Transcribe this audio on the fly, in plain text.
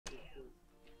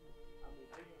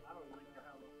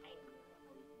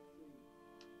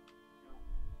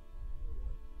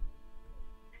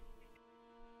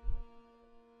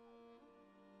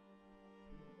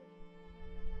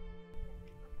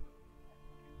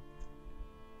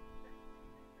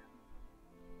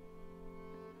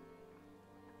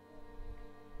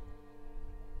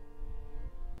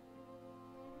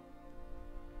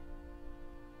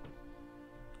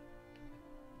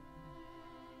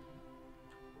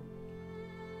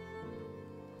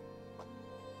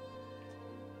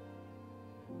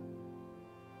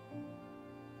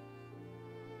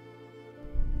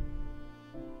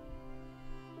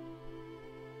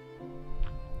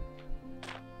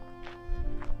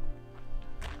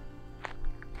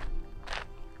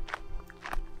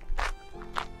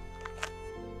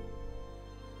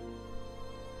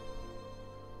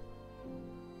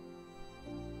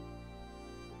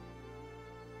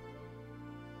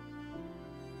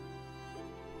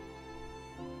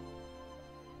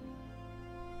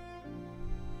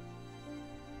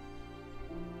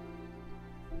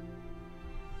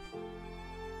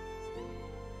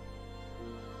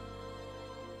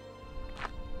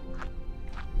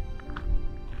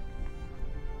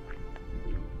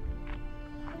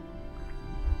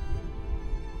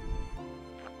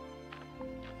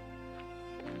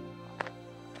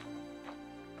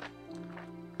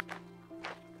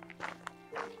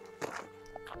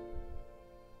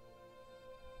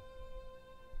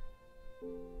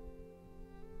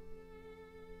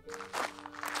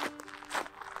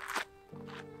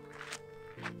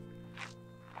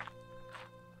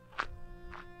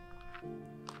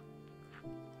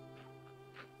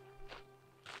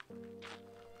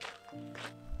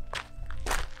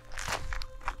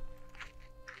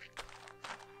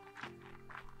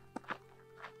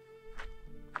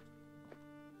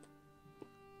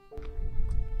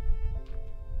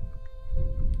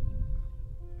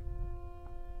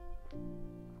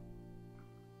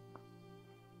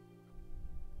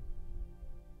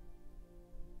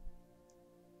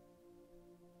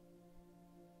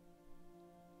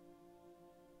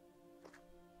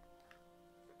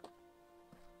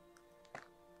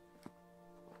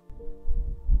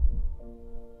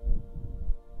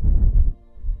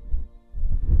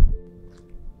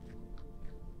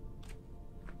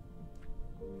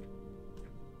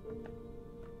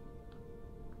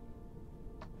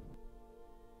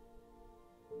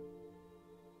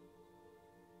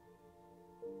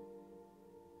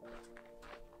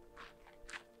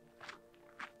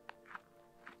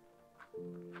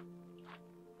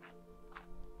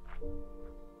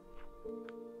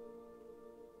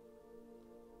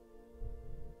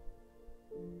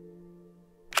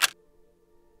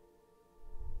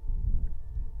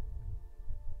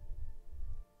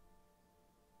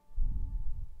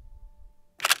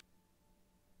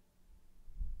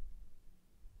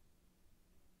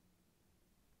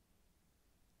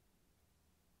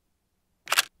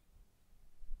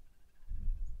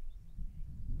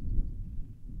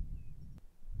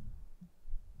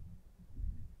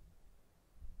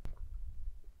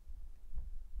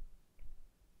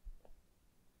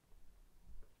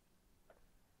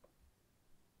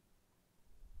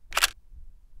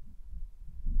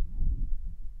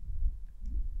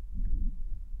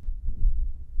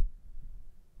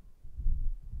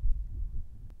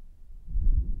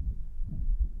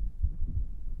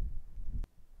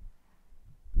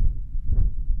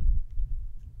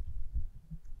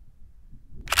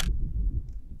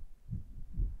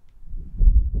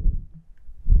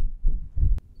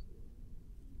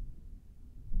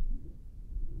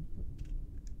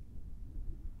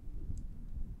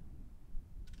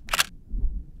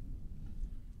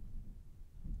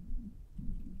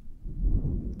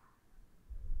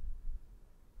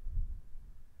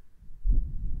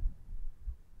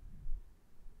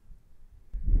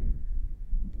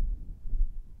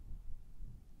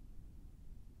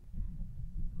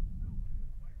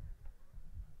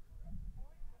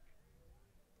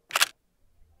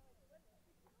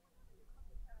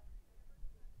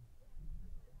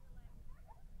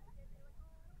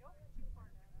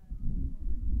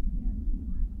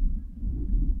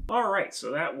Alright,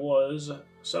 so that was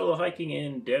solo hiking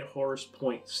in Dead Horse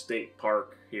Point State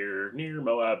Park here near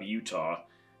Moab, Utah.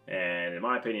 And in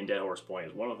my opinion, Dead Horse Point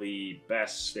is one of the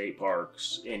best state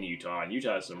parks in Utah. And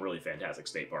Utah has some really fantastic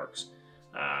state parks.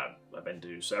 I've been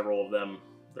to several of them.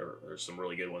 There's some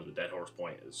really good ones, but Dead Horse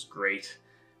Point is great.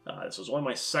 This was only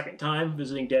my second time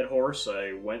visiting Dead Horse.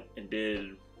 I went and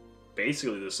did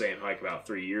basically the same hike about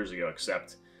 3 years ago,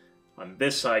 except on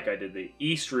this hike I did the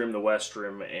East Rim, the West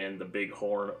Rim, and the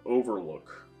Bighorn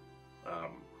Overlook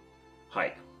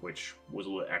hike, which was a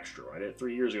little extra. I did it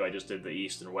 3 years ago. I just did the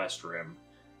East and West Rim,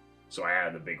 so I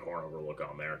added the Bighorn Overlook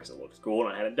on there because it looked cool,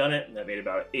 and I hadn't done it, and that made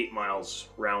about 8 miles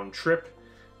round trip.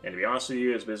 And to be honest with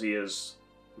you, as busy as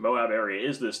Moab area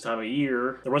is this time of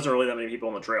year, there wasn't really that many people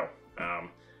on the trail.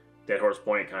 Dead Horse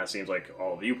Point kind of seems like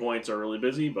all the viewpoints are really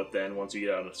busy, but then once you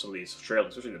get out of some of these trails,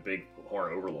 especially the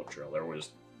Bighorn Overlook trail, there was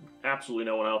absolutely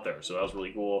no one out there, so that was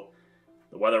really cool.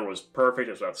 The weather was perfect.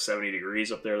 It was about 70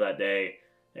 degrees up there that day,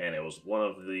 and it was one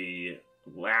of the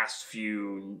last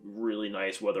few really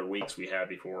nice weather weeks we had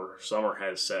before summer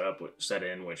has set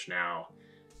in, which now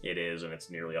it is, and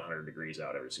it's nearly 100 degrees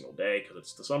out every single day because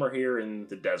it's the summer here in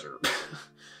the desert.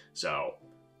 So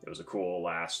it was a cool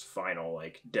last final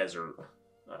like desert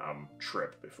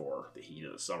trip before the heat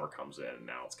of the summer comes in.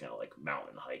 Now it's kind of like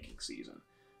mountain hiking season.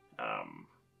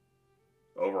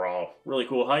 Overall, really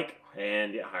cool hike,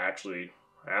 and yeah, I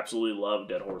absolutely love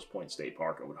Dead Horse Point State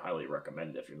Park. I would highly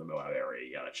recommend it if you're in the Moab area.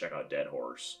 You gotta check out Dead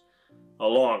Horse,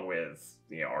 along with,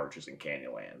 you know, Arches and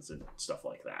Canyonlands and stuff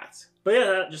like that. But yeah,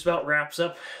 that just about wraps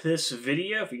up this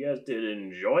video. If you guys did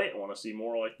enjoy it and want to see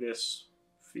more like this,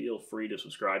 feel free to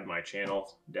subscribe to my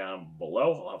channel down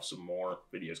below. I'll have some more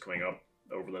videos coming up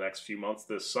over the next few months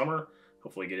this summer.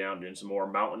 Hopefully get down doing some more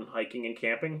mountain hiking and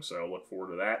camping, so look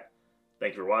forward to that.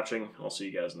 Thank you for watching. I'll see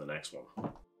you guys in the next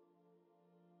one.